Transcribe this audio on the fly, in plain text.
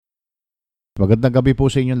Magandang gabi po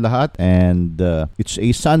sa inyong lahat, and it's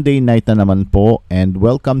a Sunday night na naman po, and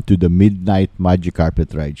welcome to the Midnight Magic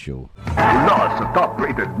Carpet Ride Show. Mula sa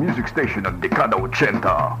top-rated music station ng dekada 80,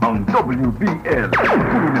 ang WBL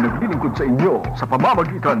tuloy na naglilingkod sa inyo sa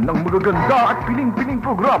pamamagitan ng magaganda at piling-piling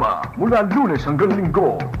programa. Mula Lunes hanggang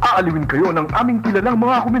Linggo, aaliwin kayo ng aming kilalang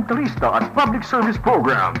mga komentarista at public service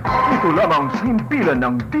program. Ito lamang sa himpilan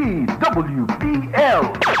ng DWBL.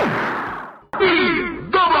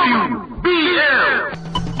 DWBL!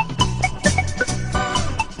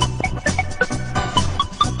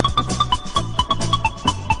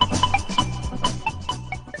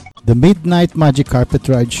 The Midnight Magic Carpet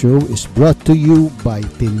Ride Show is brought to you by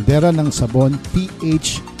Tindera ng Sabon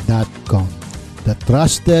PH.com, the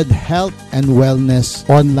trusted health and wellness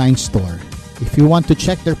online store. If you want to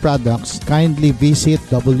check their products, kindly visit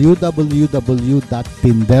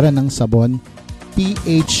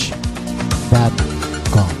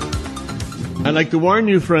www.tinderanangSabonPH.com. I'd like to warn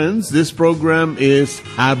you, friends, this program is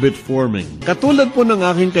habit forming. Katulad po ng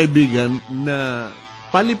aking kaibigan na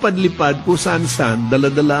palipad-lipad po saan-saan,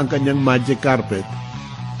 dala-dala ang kanyang magic carpet.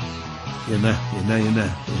 Yan na.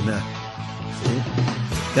 See?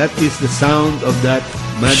 That is the sound of that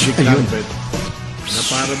magic carpet. Na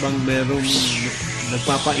para bang merong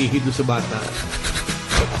nagpapaihi doon sa bata.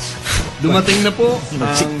 Dumating na po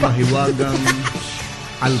ang mahiwagang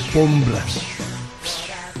alfombra.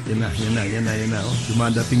 Yan na. Oh.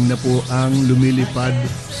 Dumadating na po ang lumilipad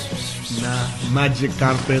na magic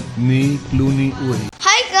carpet ni Clooney Uy.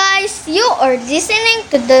 Hi guys! You are listening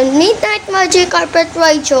to the Midnight Magic Carpet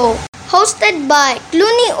Ride Show, hosted by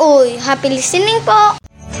Clooney Uy. Happy listening po!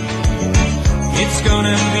 It's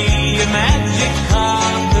gonna be a magic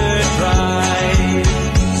carpet ride.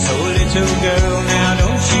 So little girl, now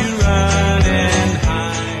don't you run and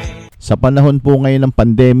hide. Sa panahon po ngayon ng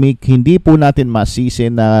pandemic, hindi po natin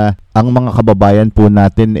masisi na ang mga kababayan po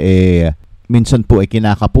natin minsan po ay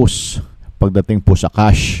kinakapos pagdating po sa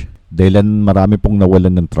cash. Dahil marami pong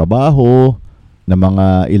nawalan ng trabaho, na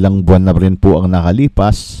mga ilang buwan na rin po ang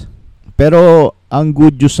nakalipas. Pero ang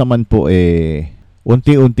good news naman po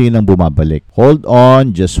unti-unti nang bumabalik. Hold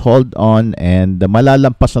on, just hold on, and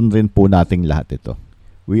malalampasan rin po nating lahat ito.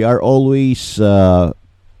 We are always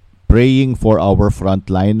praying for our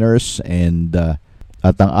frontliners and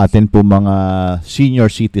at ang atin po mga senior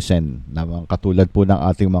citizen na katulad po ng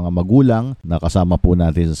ating mga magulang na kasama po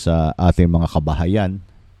natin sa ating mga kabahayan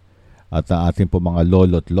at ang ating po mga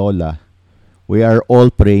lolo't lola. We are all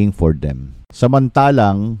praying for them.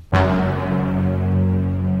 Samantalang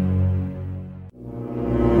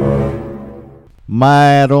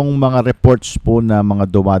mayroong mga reports po na mga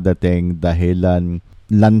dumadating dahilan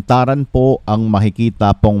lantaran po ang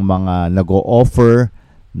makikita pong mga nag-o-offer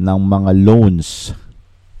ng mga loans,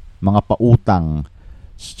 mga pautang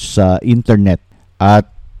sa internet.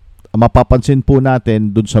 At mapapansin po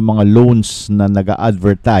natin dun sa mga loans na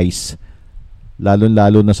nag-a-advertise,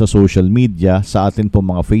 lalo-lalo na sa social media, sa atin po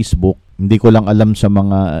mga Facebook. Hindi ko lang alam sa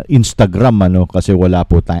mga Instagram kasi wala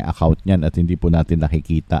po tayong account niyan at hindi po natin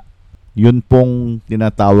nakikita. Yun pong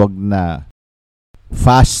tinatawag na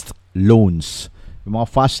fast loans. Yung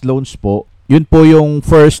mga fast loans po, yun po yung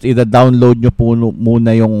first, ida-download nyo po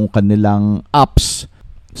muna yung kanilang apps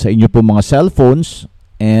sa inyo po mga cellphones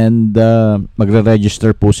and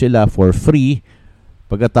magre-register po sila for free.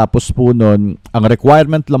 Pagkatapos po nun, ang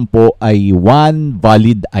requirement lang po ay one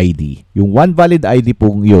valid ID. Yung one valid ID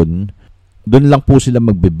po yun, dun lang po sila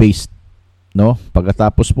magbe-based. No?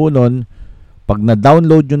 Pagkatapos po nun, pag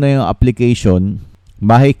na-download nyo na yung application,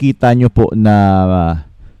 makikita nyo po na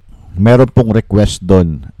meron pong request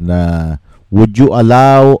doon na would you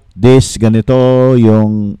allow this, ganito,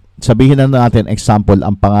 yung sabihin na natin, example,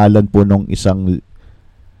 ang pangalan po nung isang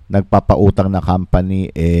nagpapautang na company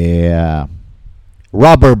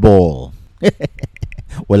Rubber Ball.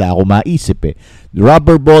 Wala akong maisip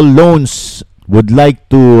Rubber Ball Loans would like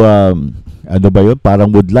to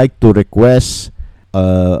parang would like to request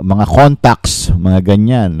mga contacts, mga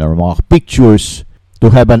ganyan, or mga pictures to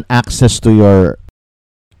have an access to your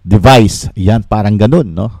device. Yan, parang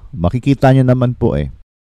ganun, no? Makikita nyo naman po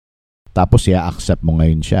Tapos i-accept mo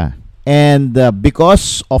ngayon siya. And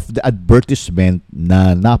because of the advertisement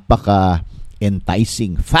na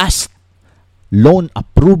napaka-enticing, fast loan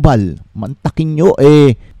approval, mantakin nyo,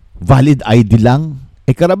 valid ID lang.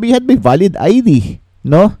 Karabihan may valid ID,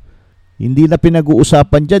 no? Hindi na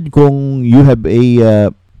pinag-uusapan dyan kung you have a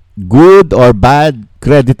good or bad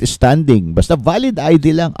credit standing. Basta valid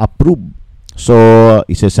ID lang, approve. So,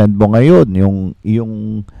 isesend mo ngayon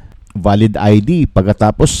yung valid ID.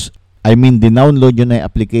 Pagkatapos, dinownload nyo na yung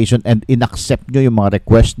application and inaccept nyo yung mga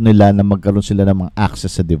request nila na magkaroon sila ng mga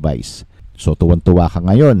access sa device. So, tuwan-tuwa ka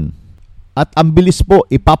ngayon. At ang bilis po,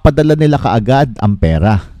 ipapadala nila kaagad ang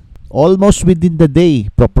pera. Almost within the day,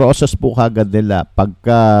 pro-process po kaagad nila.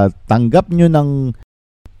 Pagka tanggap nyo ng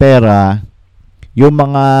pera, yung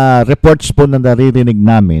mga reports po na naririnig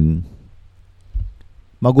namin,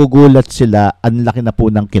 magugulat sila, ang laki na po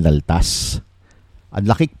ng kinaltas. Ang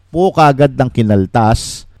laki po kaagad ng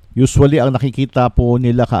kinaltas. Usually, ang nakikita po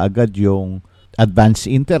nila kaagad yung advance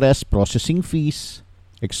interest, processing fees.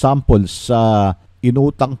 Example, sa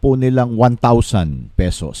inutang po nilang 1,000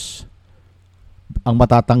 pesos. Ang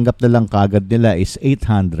matatanggap na lang kaagad nila is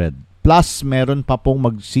 800. Plus, meron pa pong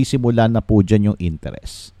magsisimula na po dyan yung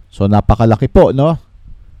interest. So, napakalaki po, no?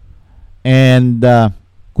 And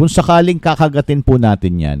kung sakaling kakagatin po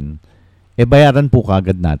natin yan, bayaran po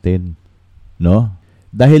kaagad natin, no?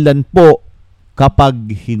 Dahilan po, kapag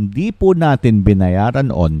hindi po natin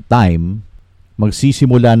binayaran on time,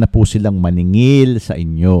 magsisimula na po silang maningil sa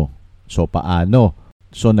inyo. So, paano?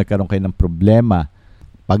 So, nagkaroon kayo ng problema.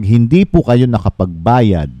 Pag hindi po kayo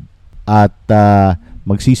nakapagbayad at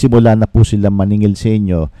magsisimula na po silang maningil sa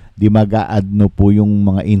inyo, di mag-a-add no po yung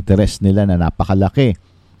mga interest nila na napakalaki.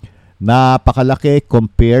 Napakalaki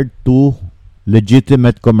compared to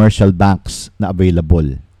legitimate commercial banks na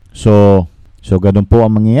available. So ganun po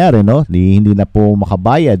ang mangyayari, no? Hindi na po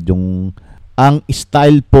makabayad ang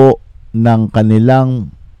style po ng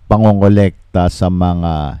kanilang pangongolekta sa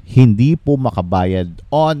mga hindi po makabayad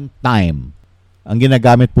on time. Ang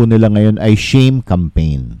ginagamit po nila ngayon ay shame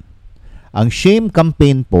campaign. Ang shame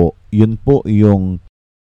campaign po, yun po yung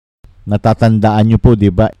natatandaan nyo po, di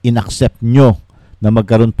ba? Inaccept nyo na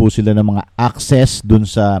magkaroon po sila ng mga access dun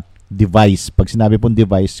sa device. Pag sinabi pong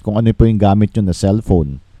device, kung ano po yung gamit nyo na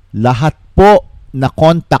cellphone. Lahat po na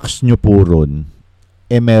contacts nyo po ron,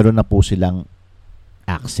 meron na po silang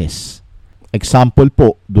access. Example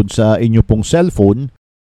po, dun sa inyo pong cellphone,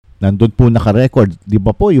 nandun po naka-record, di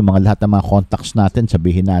ba po, yung mga lahat ng mga contacts natin,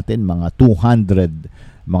 sabihin natin, mga 200,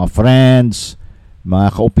 mga friends, mga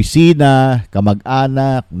kaopisina,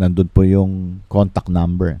 kamag-anak, nandun po yung contact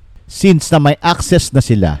number. Since na may access na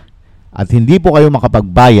sila at hindi po kayo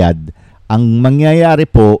makapagbayad, ang mangyayari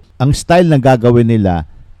po, ang style na gagawin nila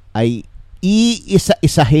ay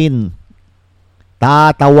iisa-isahin,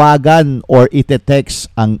 tatawagan or ite-text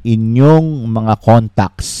ang inyong mga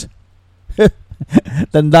contacts.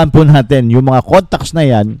 Tandaan po natin, yung mga contacts na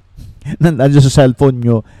yan, nandiyan sa cellphone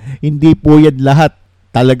nyo, hindi po yan lahat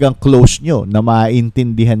talagang close nyo na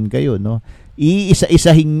maintindihan kayo, no?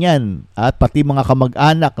 Iisa-isahin yan. At pati mga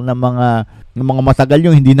kamag-anak na mga matagal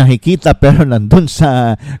nyo hindi nakikita pero nandun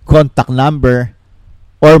sa contact number,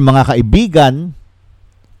 or mga kaibigan,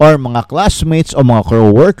 or mga classmates, o mga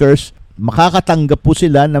co-workers, makakatanggap po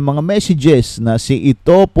sila ng mga messages na si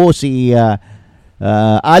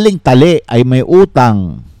Aleng Tale ay may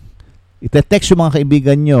utang. Ite-text yung mga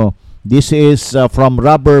kaibigan nyo, this is from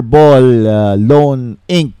Rubber Ball Loan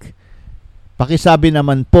Inc. Pakisabi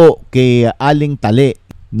naman po kay Aleng Tale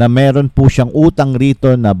na meron po siyang utang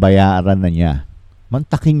rito na bayaran na niya.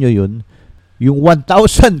 Mantakin nyo yun. Yung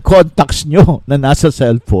 1,000 contacts nyo na nasa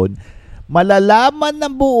cellphone, malalaman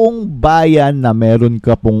ng buong bayan na meron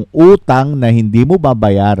ka pong utang na hindi mo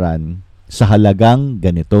babayaran sa halagang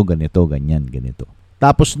ganito, ganyan, ganito.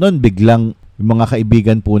 Tapos nun, biglang yung mga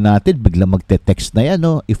kaibigan po natin, biglang magte-text na yan,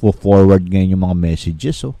 no? Ifo-forward ngayon yung mga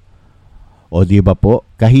messages, oh. O di ba po?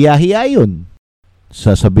 Kahiya-hiya yun.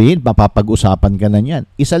 Sasabihin, mapapag-usapan ka na yan.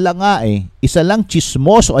 Isa lang nga isa lang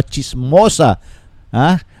chismoso at chismosa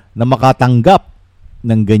na makatanggap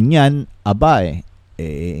ng ganyan,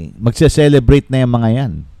 magse-celebrate na yung mga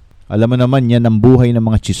yan. Alam mo naman yan, ang buhay ng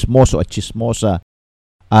mga chismoso at chismosa,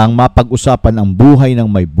 ang mapag-usapan ang buhay ng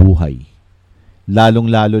may buhay.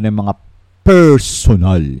 Lalong-lalo ng mga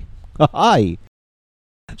personal.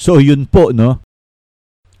 So yun po, no?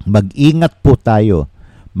 Mag-ingat po tayo.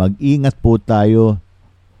 Mag-ingat po tayo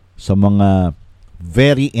sa mga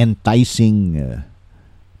very enticing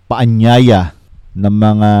paanyaya ng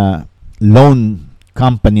mga loan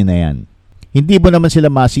company na yan. Hindi mo naman sila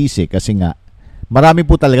masisi kasi nga marami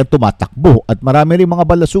po talagang tumatakbo at marami rin mga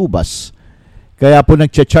balasubas. Kaya po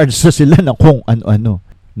nagcha-charge sa sila ng kung ano-ano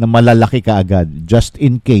na malalaki kaagad just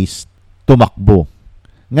in case tumakbo.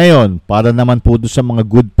 Ngayon, para naman po doon sa mga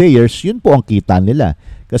good payers, yun po ang kita nila.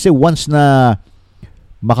 Kasi once na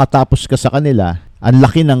makatapos ka sa kanila, ang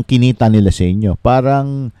laki ng kinita nila sa inyo.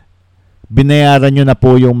 Parang binayaran nyo na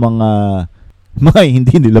po yung mga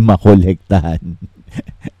hindi nila makolektahan.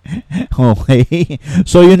 Okay?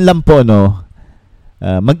 So, yun lang po, no?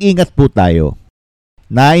 Mag-ingat po tayo.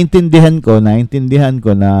 Naintindihan ko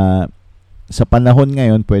na sa panahon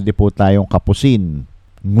ngayon, pwede po tayong kapusin.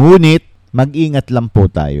 Ngunit, mag-ingat lang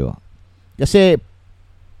po tayo. Kasi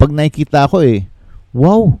pag nakikita ko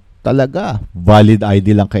wow, talaga, valid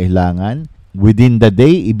ID lang kailangan. Within the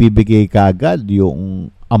day, ibibigay kagad yung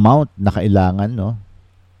amount na kailangan, no,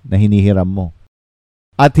 na hinihiram mo.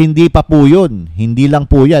 At hindi pa po yun. Hindi lang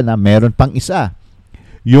po yan. Meron pang isa.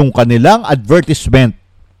 Yung kanilang advertisement.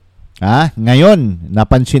 Ngayon,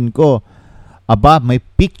 napansin ko, may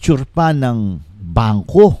picture pa ng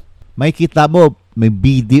bangko. May kita mo, may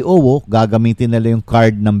BDO. Gagamitin nila yung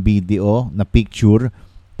card ng BDO na picture.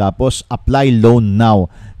 Tapos, apply loan now.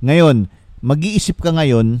 Ngayon, mag-iisip ka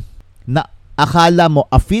ngayon na akala mo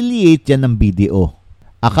affiliate yan ng BDO.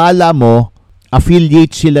 Akala mo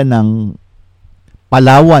affiliate sila ng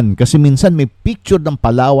Palawan, kasi minsan may picture ng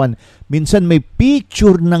Palawan, minsan may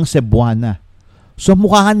picture ng Cebuana. So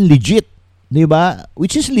mukhaan legit, di ba?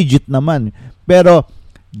 Which is legit naman. Pero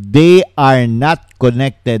they are not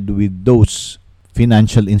connected with those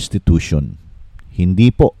financial institution. Hindi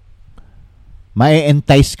po.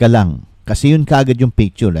 Mae-entice ka lang kasi yun kagad yung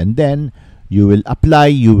picture. And then you will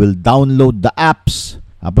apply, you will download the apps.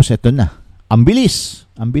 Tapos eto na. Ang bilis.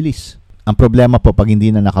 Ang bilis. Ang problema po pag hindi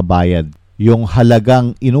na nakabayad, yung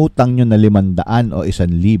halagang inutang nyo na 500 o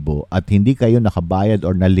 1,000 at hindi kayo nakabayad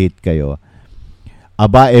or na-late kayo,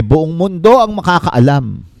 buong mundo ang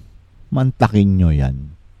makakaalam. Mantakin nyo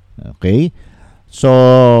yan. Okay?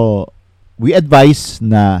 So, we advise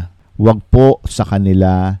na wag po sa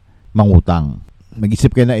kanila mangutang.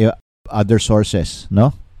 Mag-isip kayo na other sources,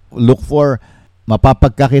 no? Look for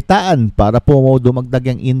mapapagkakitaan para po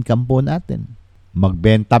dumagdag yung income po natin.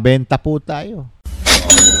 Magbenta-benta po tayo.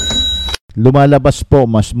 Lumalabas po,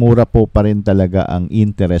 mas mura po pa rin talaga ang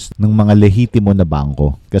interest ng mga lehitimo na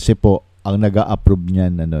bangko. Kasi po, ang nag-a-approve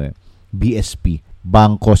niyan, BSP,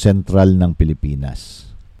 Bangko Sentral ng Pilipinas.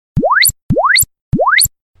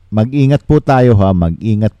 Mag-ingat po tayo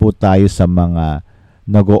mag-ingat po tayo sa mga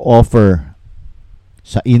nag-o-offer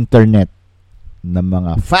sa internet ng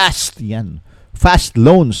mga fast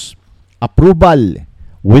loans, approval,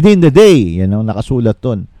 within the day, yan ang nakasulat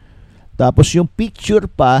doon. Tapos yung picture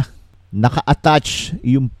pa, naka-attach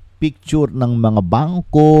yung picture ng mga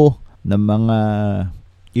bangko, ng mga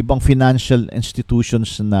ibang financial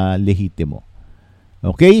institutions na lehitimo.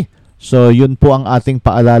 Okay? So, yun po ang ating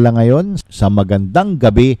paalala ngayon sa magandang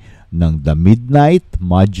gabi ng The Midnight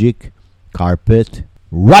Magic Carpet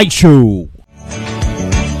Ride Show.